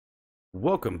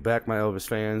Welcome back, my Elvis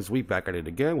fans. We back at it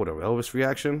again with our Elvis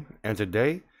reaction, and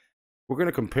today we're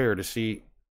gonna compare to see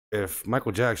if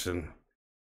Michael Jackson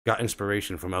got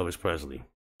inspiration from Elvis Presley.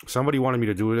 Somebody wanted me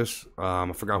to do this. I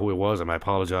forgot who it was, and I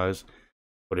apologize.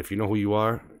 But if you know who you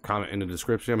are, comment in the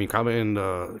description. Comment in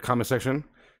the comment section,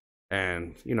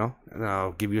 and and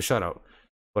I'll give you a shout out.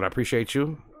 But I appreciate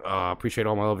you. Appreciate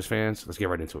all my Elvis fans. Let's get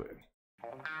right into it.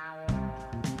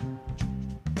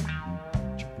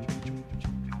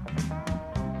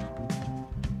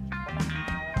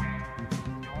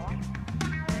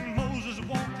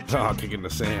 Kicking the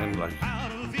sand like.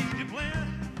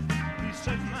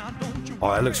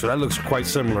 Oh, that looks quite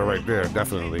similar right there,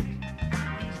 definitely.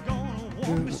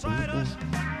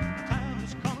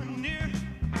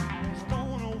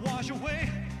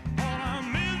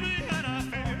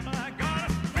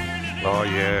 Oh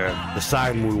yeah, the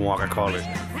side moonwalk, I call it.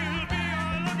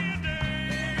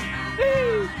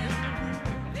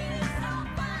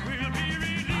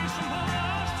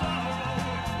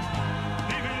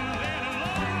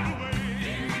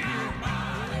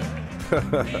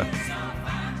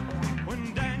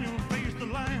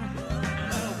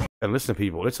 And listen,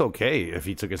 people, it's okay if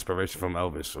he took inspiration from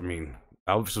Elvis. I mean,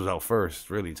 Elvis was out first,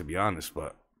 really, to be honest,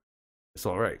 but it's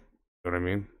all right. You know what I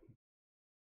mean?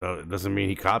 So it doesn't mean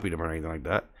he copied him or anything like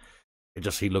that. It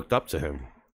just he looked up to him.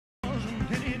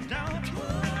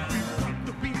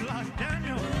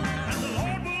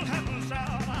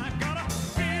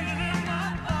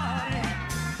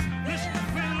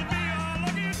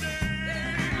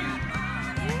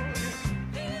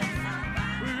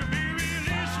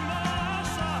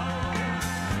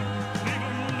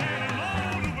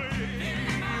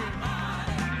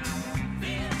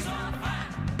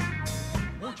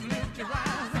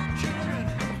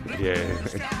 Yeah.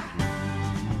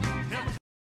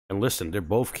 And listen, they're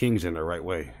both kings in their right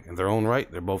way. In their own right,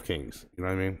 they're both kings. You know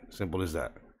what I mean? Simple as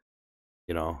that.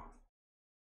 You know,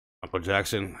 Michael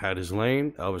Jackson had his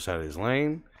lane. Elvis had his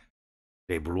lane.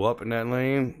 They blew up in that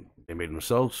lane. They made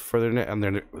themselves further, and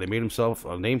they made themselves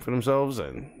a name for themselves.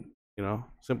 And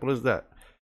simple as that.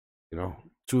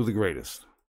 Two of the greatest.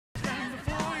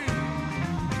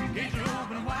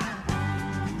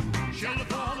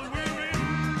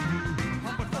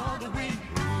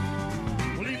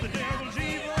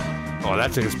 Oh,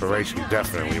 that's an inspiration,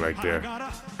 definitely, right there.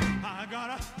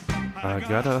 I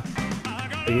gotta.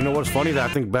 And you know what's funny? That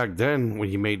I think back then when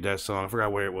he made that song, I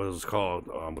forgot what it was called,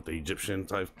 with the Egyptian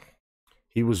type.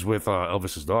 He was with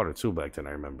Elvis's daughter too back then, I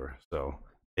remember. So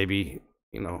maybe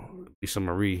Lisa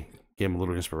Marie gave him a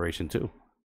little inspiration too.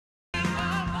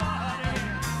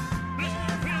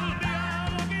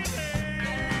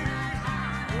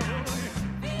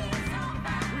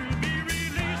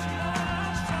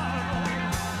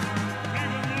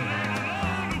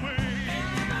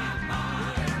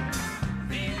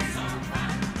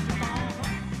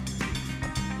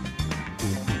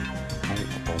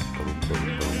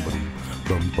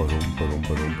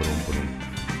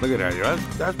 Look at that, yo.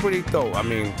 That's pretty dope. I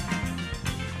mean,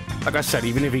 like I said,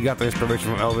 even if he got the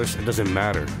inspiration from Elvis, it doesn't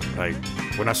matter. Like,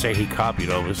 we're not saying he copied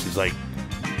Elvis. He's like,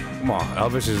 come on,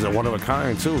 Elvis is a one of a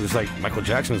kind too. Just like Michael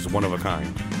Jackson is one of a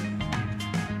kind.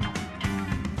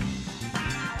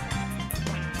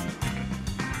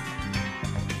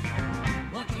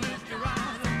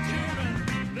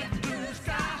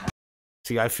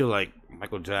 See, I feel like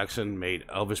Michael Jackson made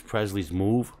Elvis Presley's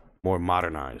move more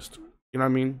modernized. You know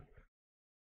what I mean?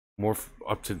 More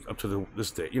up to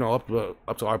this day. Up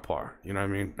to our par. You know what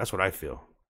I mean? That's what I feel.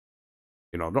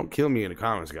 Don't kill me in the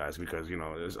comments, guys, because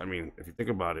I mean, if you think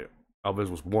about it,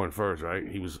 Elvis was born first, right?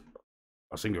 He was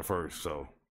a singer first, so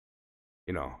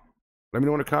let me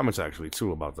know in the comments actually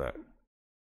too about that.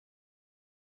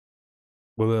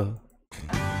 Well,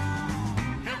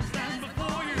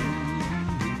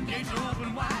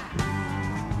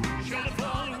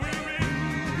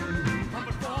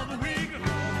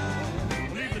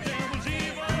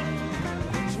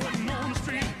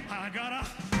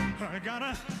 I got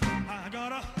a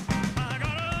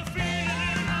feeling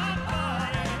in my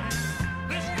body.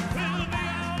 This will be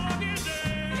our lucky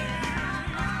day.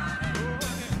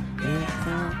 We'll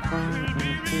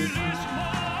be releasing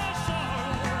more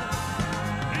sorrow,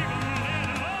 even let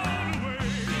it all away.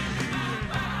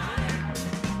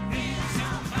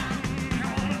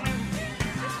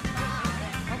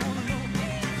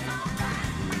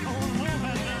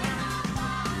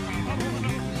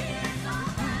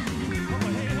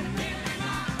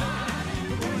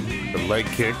 The leg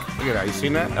kick. Look at that. You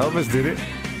seen that? Elvis did it.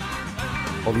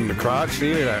 Holding the crotch.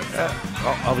 See that?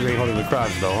 Elvis ain't holding the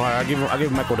crotch though. All right, I'll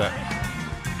give Michael that.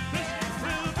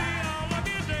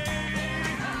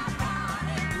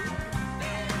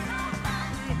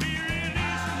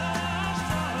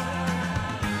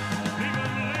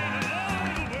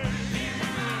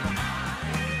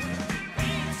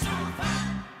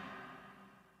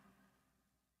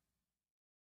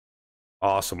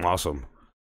 Awesome, awesome.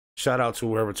 Shout out to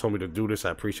whoever told me to do this.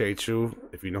 I appreciate you.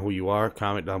 If you know who you are,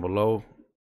 comment down below.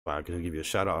 I'm gonna give you a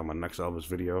shout out on my next Elvis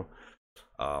video.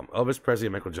 Elvis Presley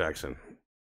and Michael Jackson.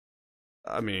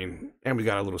 I mean, and we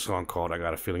got a little song called "I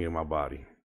Got a Feeling in My Body."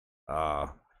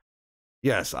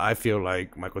 Yes, I feel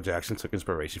like Michael Jackson took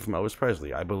inspiration from Elvis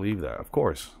Presley. I believe that, of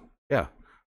course. Yeah,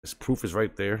 this proof is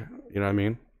right there. You know what I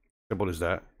mean? Simple as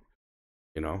that.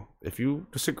 You know, if you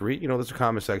disagree, you know, there's a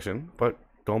comment section, but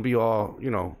don't be all, you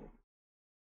know,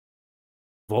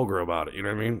 vulgar about it. You know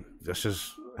what I mean? Let's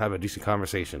just have a decent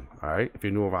conversation. All right. If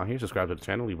you're new around here, subscribe to the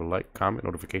channel, leave a like, comment,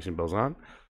 notification bells on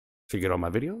so you get all my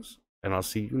videos, and I'll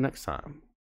see you next time.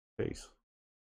 Peace.